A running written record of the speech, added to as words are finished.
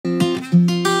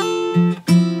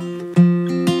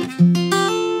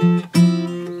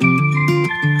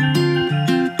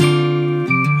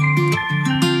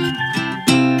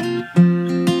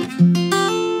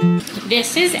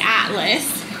This is Atlas.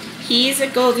 He's a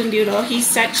golden doodle. He's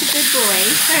such a good boy.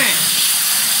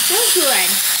 So good.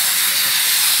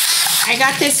 I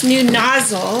got this new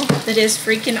nozzle that is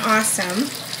freaking awesome.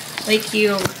 Like,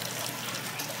 you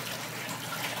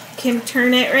can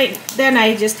turn it right then.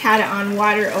 I just had it on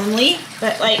water only,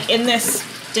 but like in this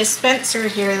dispenser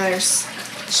here, there's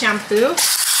shampoo.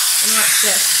 And watch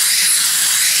this.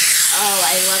 Oh,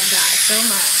 I love that so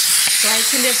much. So I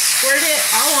can just squirt it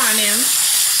all on him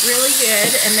really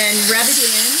good and then rub it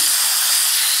in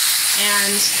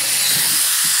and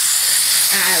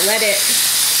let it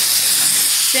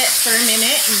sit for a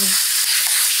minute, and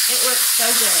it works so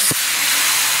good.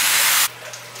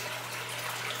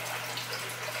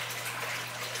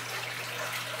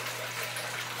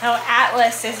 Oh,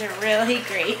 Atlas is a really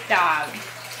great dog.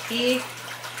 He's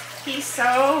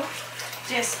so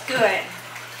just good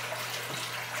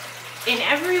in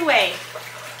every way.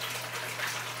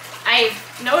 I've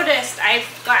noticed I've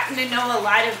gotten to know a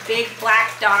lot of big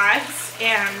black dogs,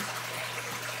 and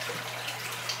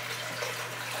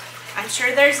I'm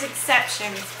sure there's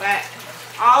exceptions, but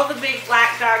all the big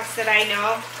black dogs that I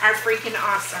know are freaking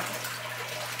awesome.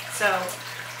 So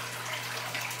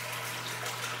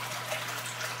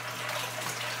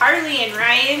Harley and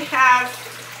Ryan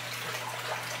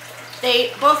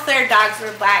both their dogs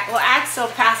were black. Well, Axel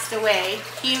passed away.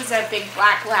 He was a big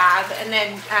black lab. And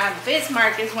then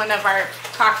Bismarck is one of our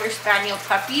Cocker Spaniel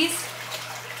puppies.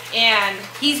 And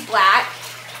he's black.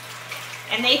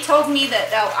 And they told me that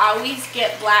they'll always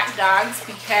get black dogs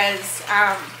because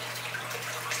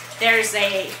there's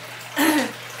a,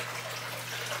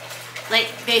 like,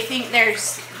 they think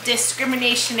there's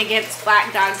discrimination against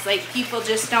black dogs. Like, people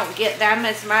just don't get them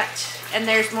as much. And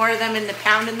there's more of them in the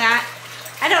pound than that.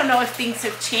 I don't know if things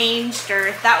have changed or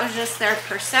if that was just their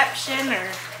perception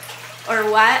or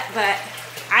what, but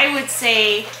I would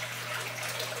say,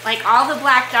 like, all the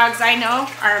black dogs I know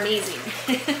are amazing.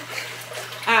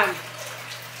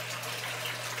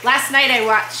 Last night I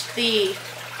watched the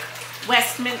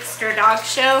Westminster Dog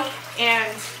Show,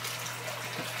 and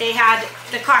they had,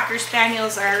 the Cocker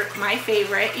Spaniels are my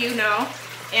favorite, you know,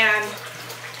 and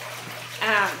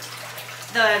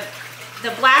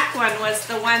the black one was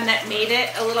the one that made it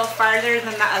a little farther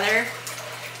than the other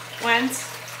ones.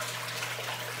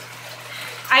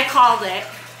 I called it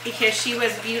because she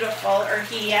was beautiful, or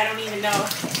he, I don't even know.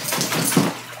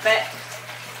 But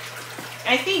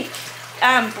I think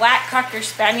black Cocker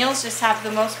Spaniels just have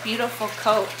the most beautiful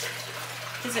coat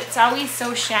because it's always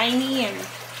so shiny and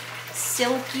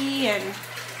silky. And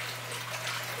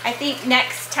I think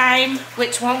next time,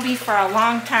 which won't be for a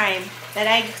long time, that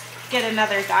I get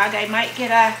another dog, I might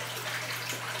get a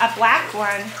black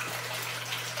one.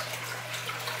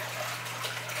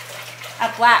 A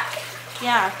black,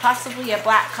 yeah, possibly a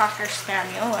black Cocker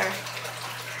Spaniel or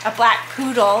a black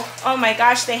poodle. Oh my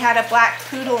gosh, they had a black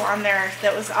poodle on there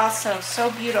that was also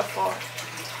so beautiful.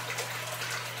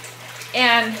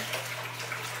 And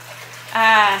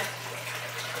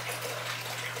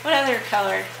what other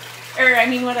color? Or I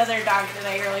mean, what other dog did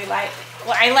I really like?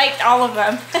 Well, I liked all of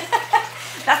them.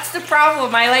 That's the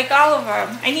problem. I like all of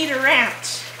them. I need a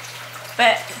ranch.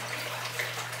 But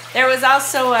there was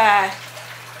also I'd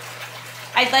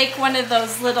like one of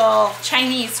those little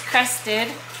Chinese crested,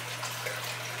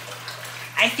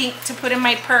 I think, to put in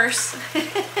my purse.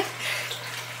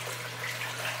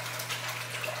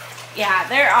 Yeah,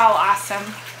 they're all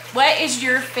awesome. What is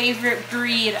your favorite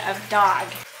breed of dog?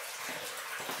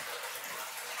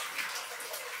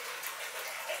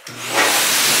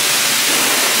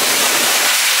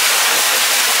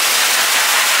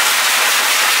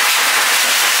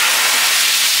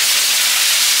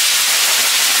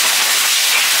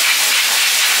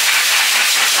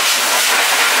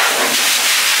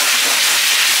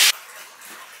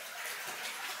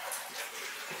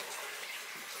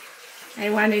 I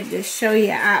wanted to show you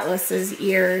Atlas's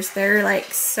ears. They're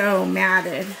like so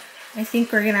matted. I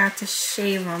think we're gonna have to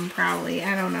shave them probably.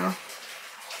 I don't know.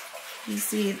 You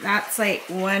see, that's like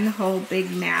one whole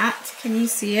big mat. Can you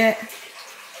see it?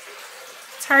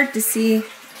 It's hard to see.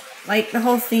 Like, the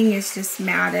whole thing is just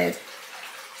matted.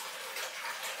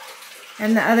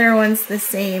 And the other one's the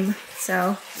same.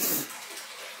 So,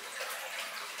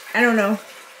 I don't know.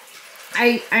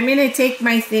 I'm going to take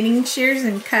my thinning shears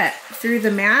and cut through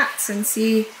the mats and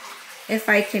see if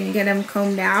I can get them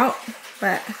combed out.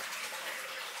 But I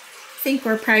think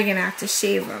we're probably going to have to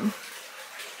shave them.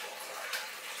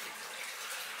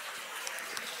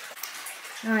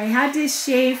 Now, I had to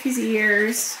shave his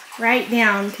ears right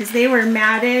down because they were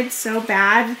matted so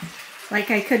bad.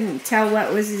 Like, I couldn't tell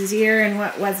what was his ear and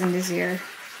what wasn't his ear.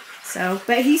 So,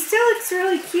 but he still looks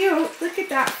really cute. Look at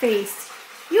that face.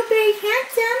 You're very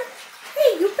handsome.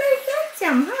 Hey, you're very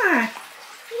handsome, huh?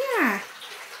 Yeah.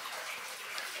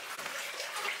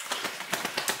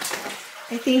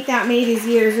 I think that made his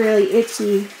ears really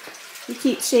itchy. He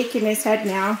keeps shaking his head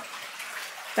now.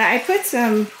 But I put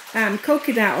some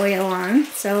coconut oil on,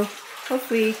 so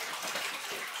hopefully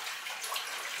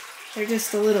they're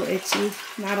just a little itchy.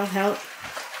 That'll help.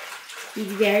 He's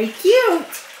very cute.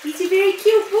 He's a very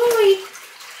cute boy.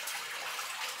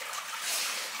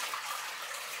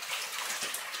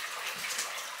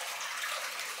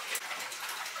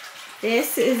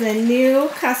 This is a new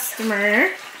customer.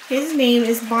 His name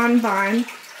is Bon Bon.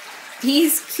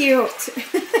 He's cute.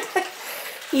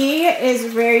 He is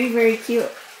very, very cute.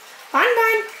 Bon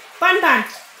Bon, Bon Bon.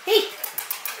 Hey,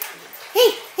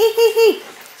 hey, hey, hey, hey.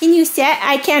 Can you sit?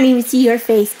 I can't even see your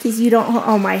face because you don't.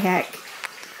 Oh my heck.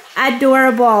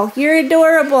 Adorable. You're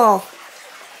adorable.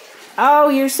 Oh,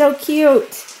 you're so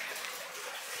cute.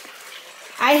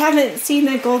 I haven't seen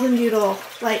a golden doodle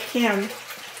like him.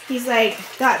 He's like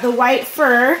got the white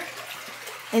fur,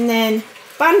 and then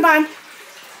Bon Bon,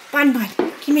 Bon Bon,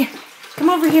 come here. Come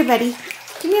over here, buddy.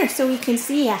 Come here so we can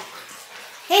see ya.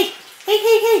 Hey, hey,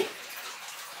 hey, hey.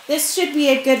 This should be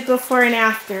a good before and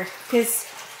after because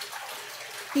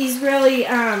he's really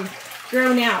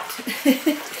grown out.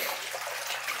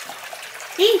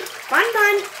 Hey, Bon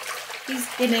Bon. He's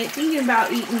thinking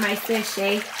about eating my fish,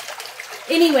 eh?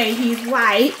 Anyway, he's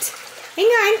white. Hang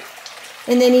on.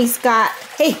 And then he's got,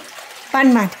 hey,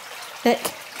 Bon Bon, look.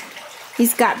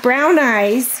 He's got brown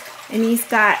eyes, and he's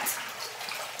got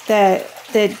the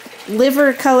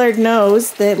liver colored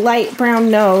nose, the light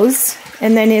brown nose,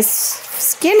 and then his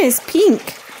skin is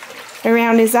pink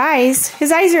around his eyes.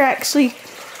 His eyes are actually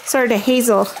sort of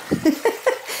hazel.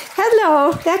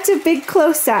 Hello, that's a big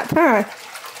close-up, huh?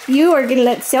 You are gonna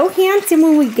look so handsome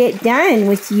when we get done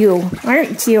with you,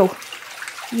 aren't you?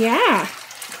 Yeah.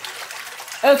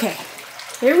 Okay,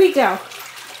 here we go.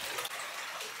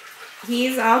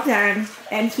 He's all done,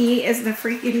 and he is the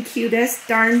freaking cutest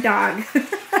darn dog.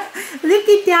 Look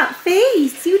at that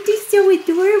face. You're just so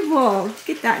adorable. Look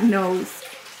at that nose.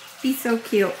 He's so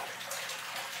cute.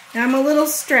 Now I'm a little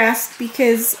stressed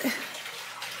because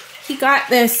he got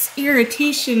this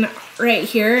irritation right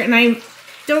here, and I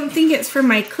don't think it's from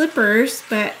my clippers,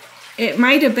 but it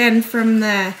might have been from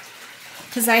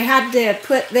because I had to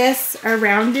put this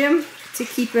around him to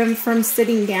keep him from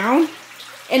sitting down.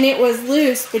 And it was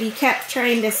loose, but he kept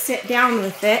trying to sit down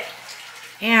with it.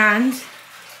 And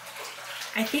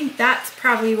I think that's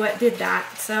probably what did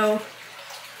that. So,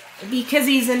 because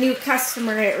he's a new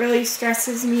customer, it really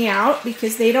stresses me out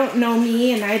because they don't know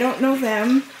me and I don't know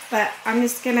them. But I'm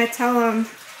just going to tell them,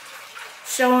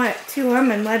 show it to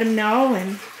them and let them know.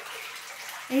 And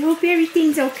I hope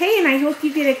everything's okay, and I hope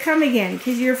you get to come again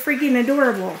because you're freaking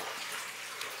adorable.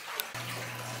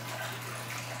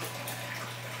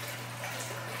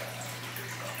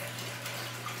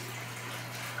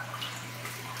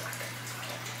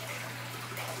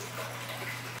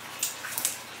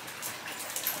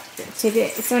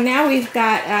 So now we've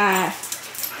got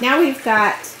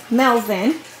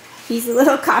Melvin. He's a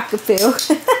little cockapoo.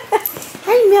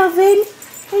 Hi, Melvin.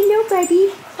 Hello,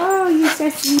 buddy. Oh, you're so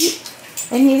sweet.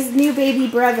 And his new baby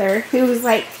brother, who was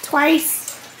like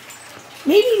twice,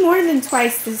 maybe more than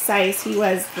twice the size he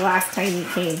was the last time he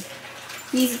came.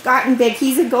 He's gotten big.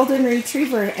 He's a golden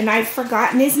retriever, and I've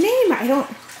forgotten his name.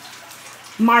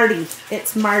 Marty.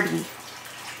 It's Marty.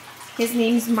 His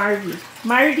name's Marty.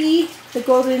 Marty, the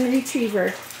golden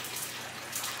retriever.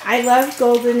 I love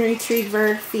golden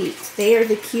retriever feet. They are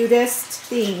the cutest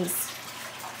things.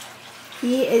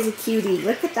 He is a cutie.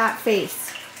 Look at that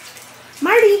face.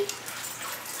 Marty.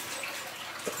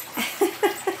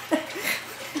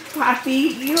 Poppy,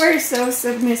 you are so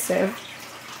submissive.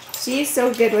 She is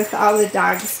so good with all the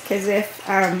dogs because if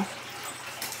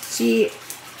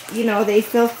they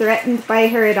feel threatened by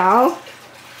her at all,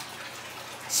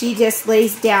 she just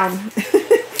lays down.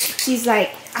 She's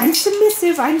like, I'm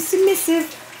submissive, I'm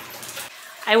submissive.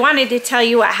 I wanted to tell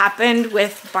you what happened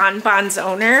with Bon Bon's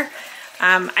owner.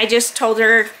 I just told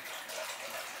her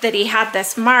that he had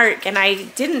this mark, and I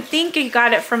didn't think he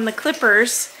got it from the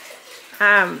clippers.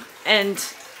 And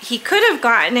he could have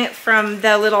gotten it from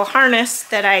the little harness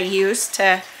that I used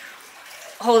to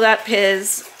hold up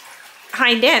his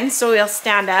hind end so he'll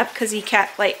stand up, because he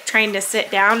kept like trying to sit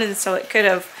down, and so it could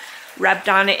have rubbed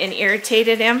on it and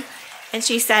irritated him. And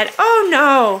she said, oh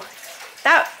no,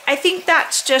 I think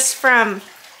that's just from,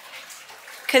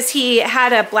 because he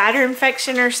had a bladder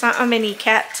infection or something, and he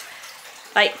kept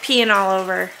like peeing all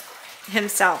over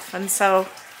himself, and so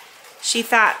she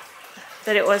thought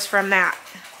that it was from that.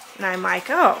 And I'm like,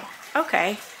 oh,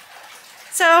 okay.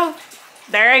 So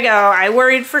There I go. I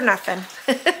worried for nothing.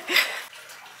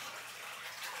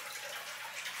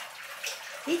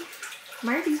 Hey,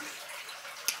 Marty.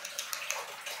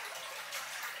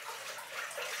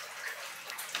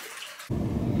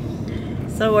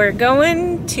 So we're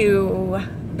going to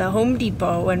the Home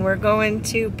Depot and we're going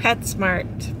to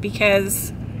PetSmart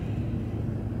because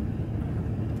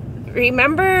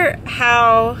remember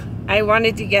how I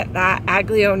wanted to get that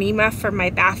aglaonema for my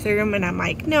bathroom and I'm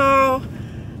like, no.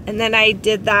 And then I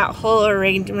did that whole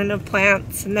arrangement of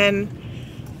plants and then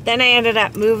I ended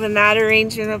up moving that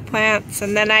arrangement of plants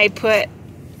and then I put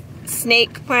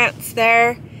snake plants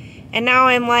there. And now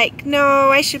I'm like,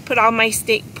 no, I should put all my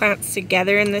snake plants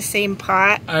together in the same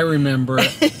pot. I remember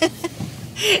it.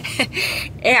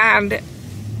 And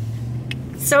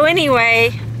so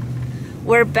anyway,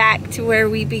 we're back to where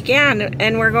we began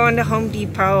and we're going to Home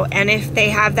Depot. And if they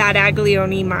have that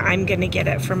aglaonema, I'm going to get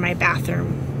it for my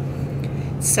bathroom.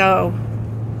 So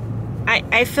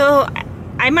I feel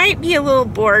I might be a little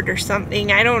bored or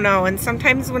something. I don't know. And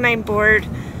sometimes when I'm bored,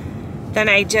 then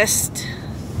I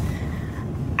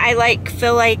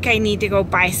feel like I need to go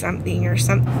buy something or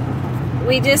something.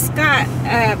 We just got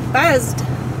buzzed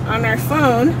on our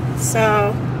phone,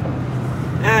 so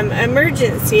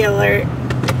emergency alert.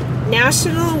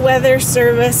 National Weather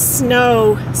Service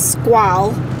snow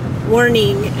squall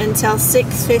warning until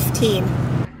 6:15.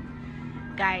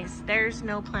 Guys, there's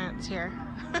no plants here.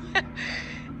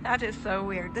 That is so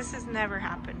weird. This has never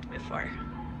happened before.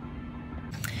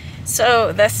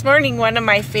 So this morning, one of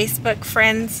my Facebook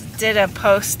friends did a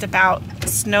post about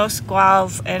snow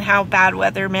squalls and how bad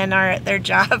weathermen are at their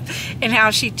job and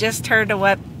how she just heard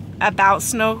about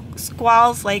snow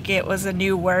squalls like it was a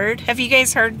new word. Have you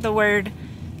guys heard the word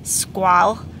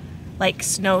squall? Like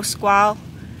snow squall?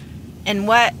 And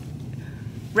what,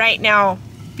 right now,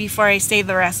 before I say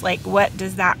the rest, like what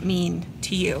does that mean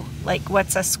to you? Like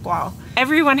what's a squall?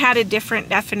 Everyone had a different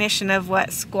definition of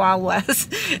what squall was.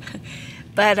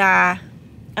 But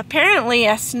apparently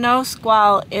a snow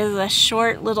squall is a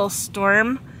short little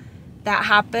storm that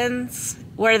happens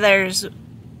where there's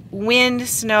wind,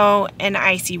 snow, and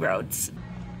icy roads.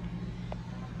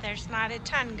 There's not a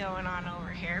ton going on over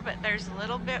here, but there's a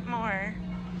little bit more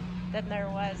than there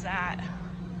was at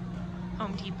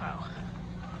Home Depot.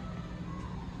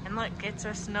 And look, it's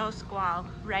a snow squall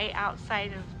right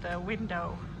outside of the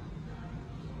window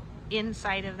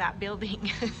inside of that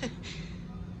building.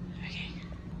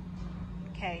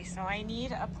 Okay, so I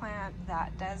need a plant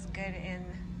that does good in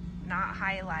not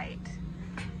highlight.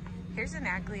 Here's an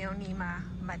aglaonema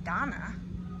Madonna.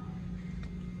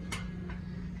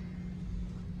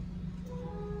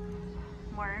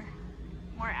 More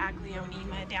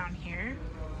aglaonema down here.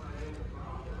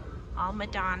 All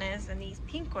Madonnas, and these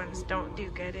pink ones don't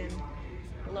do good in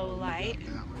low light.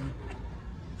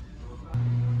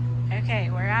 Okay,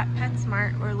 we're at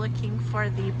PetSmart. We're looking for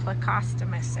the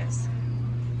plecostomuses.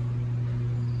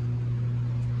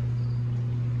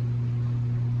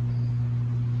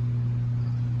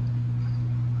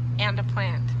 And a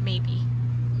plant, maybe.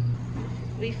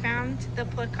 We found the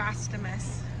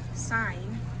plecostomus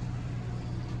sign.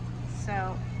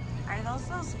 So, are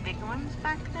those big ones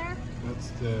back there? That's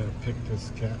the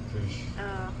Pictus catfish.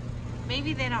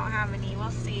 Maybe they don't have any, we'll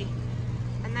see.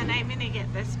 And then I'm gonna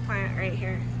get this plant right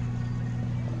here.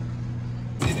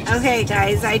 Okay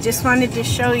guys, I just wanted to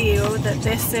show you that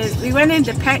this is, we went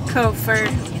into Petco for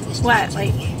what,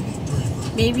 like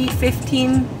maybe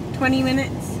 15-20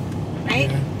 minutes,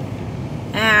 right? Yeah.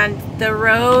 And the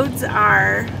roads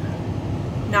are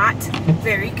not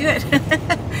very good.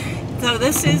 So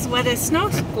this is what a snow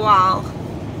squall.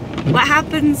 What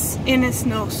happens in a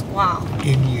snow squall?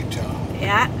 In Utah.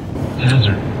 Yeah.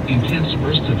 Hazard. Intense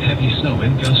bursts of heavy snow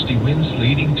and gusty winds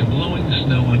leading to blowing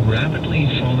snow and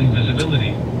rapidly falling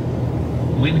visibility.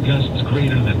 Wind gusts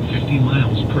greater than 50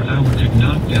 miles per hour could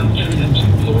knock down tree limbs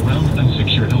and blow around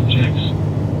unsecured objects.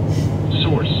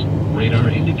 Source. Radar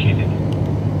indicated.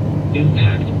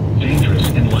 Impact. Dangerous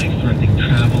and life-threatening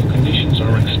travel conditions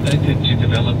are expected to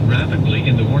develop rapidly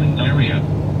in the warning area.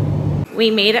 We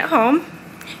made it home,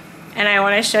 and I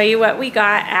want to show you what we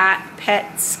got at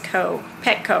Petco.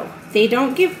 They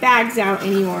don't give bags out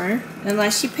anymore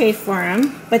unless you pay for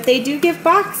them, but they do give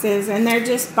boxes, and they're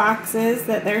just boxes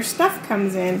that their stuff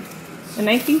comes in, and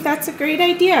I think that's a great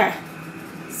idea.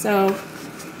 So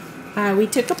we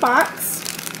took a box,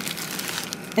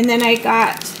 and then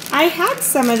I had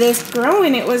some of this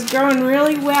growing. It was growing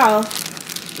really well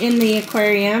in the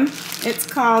aquarium. It's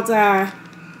called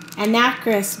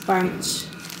Anacris bunch.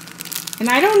 And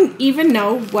I don't even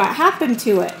know what happened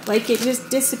to it. Like it just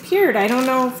disappeared. I don't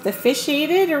know if the fish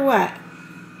ate it or what.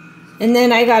 And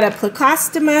then I got a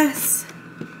plecostomus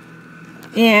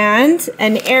and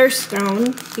an air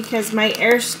stone, because my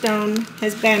air stone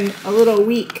has been a little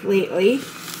weak lately,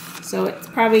 so it's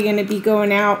probably going to be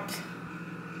going out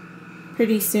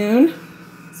pretty soon.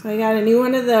 So I got a new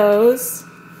one of those.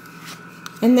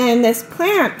 And then this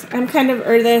plant, I'm kind of,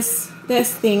 or this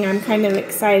thing I'm kind of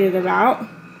excited about.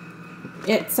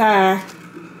 It's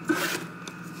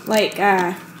like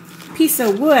a piece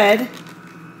of wood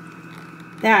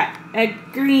that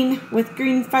with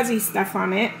green fuzzy stuff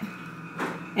on it.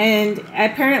 And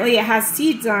apparently it has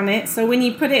seeds on it, so when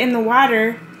you put it in the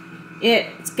water,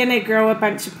 it's gonna grow a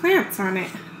bunch of plants on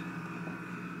it.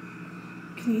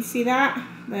 Can you see that?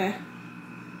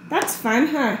 That's fun,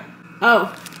 huh?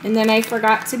 Oh, and then I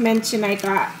forgot to mention I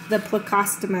got the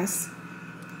plecostomus.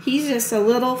 He's just a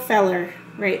little feller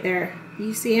right there.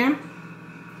 You see him?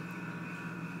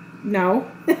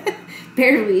 No,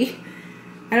 barely.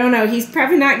 I don't know, he's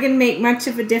probably not gonna make much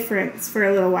of a difference for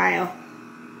a little while.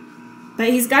 But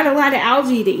he's got a lot of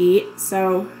algae to eat,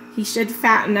 so he should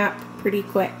fatten up pretty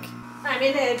quick. I'm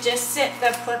gonna just sit the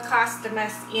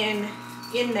plecostomus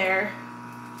in there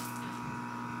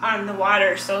on the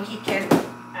water so he can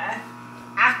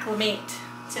acclimate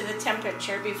to the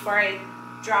temperature before I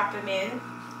drop him in.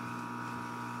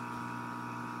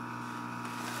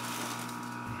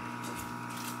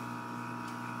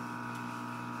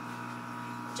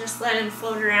 Just let him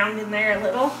float around in there a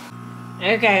little.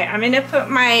 Okay, I'm gonna put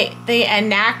the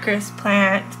anacris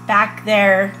plant back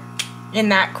there in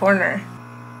that corner.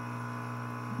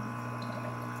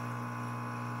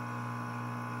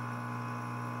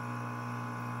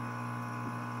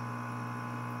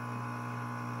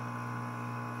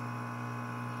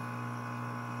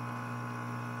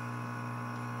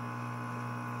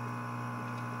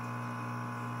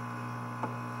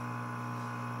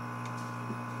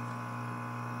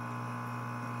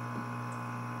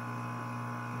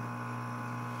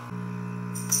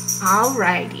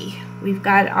 Alrighty, we've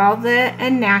got all the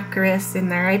anacris in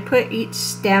there. I put each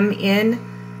stem in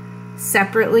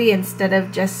separately instead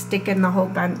of just sticking the whole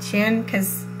bunch in,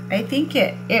 because I think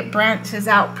it branches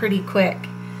out pretty quick.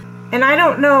 And I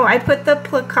don't know, I put the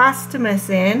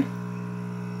plecostomus in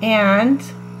and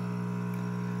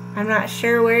I'm not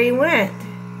sure where he went.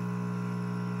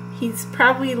 He's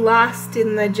probably lost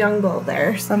in the jungle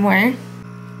there somewhere.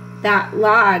 That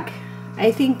log,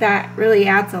 I think that really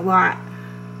adds a lot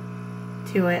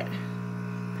to it.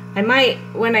 I might,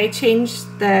 when I change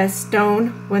the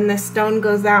stone, when the stone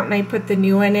goes out and I put the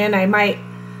new one in, I might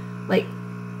like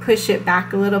push it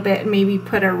back a little bit and maybe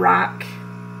put a rock,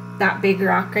 that big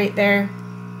rock right there,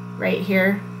 right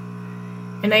here.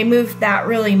 And I moved that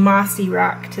really mossy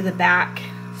rock to the back.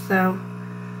 So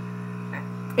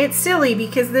it's silly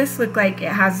because this looked like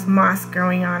it has moss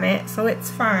growing on it, so it's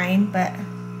fine, but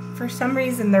for some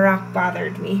reason the rock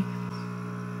bothered me.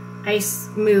 I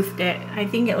moved it. I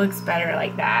think it looks better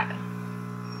like that.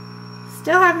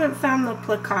 Still haven't found the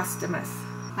plecostomus.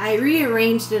 I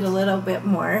rearranged it a little bit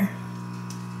more.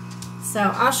 So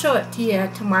I'll show it to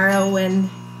you tomorrow when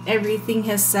everything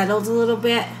has settled a little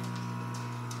bit.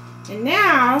 And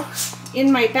now,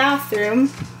 in my bathroom,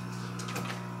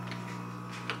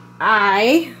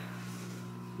 I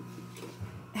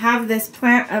have this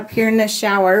plant up here in the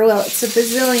shower. Well, it's a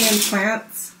bazillion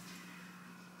plants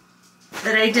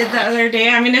that I did the other day.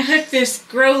 I'm going to hook this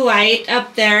grow light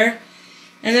up there,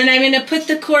 and then I'm going to put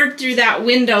the cord through that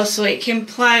window so it can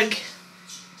plug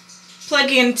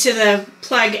into the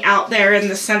plug out there in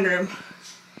the sunroom.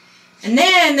 And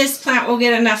then this plant will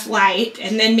get enough light,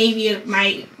 and then maybe it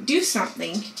might do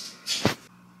something.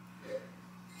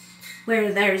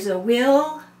 Where there's a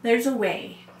will, there's a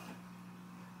way.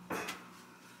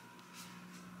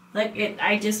 Look,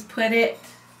 I just put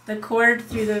the cord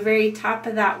through the very top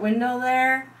of that window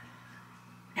there,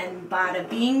 and bada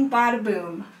bing, bada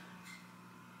boom.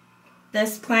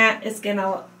 This plant is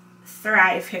gonna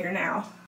thrive here now.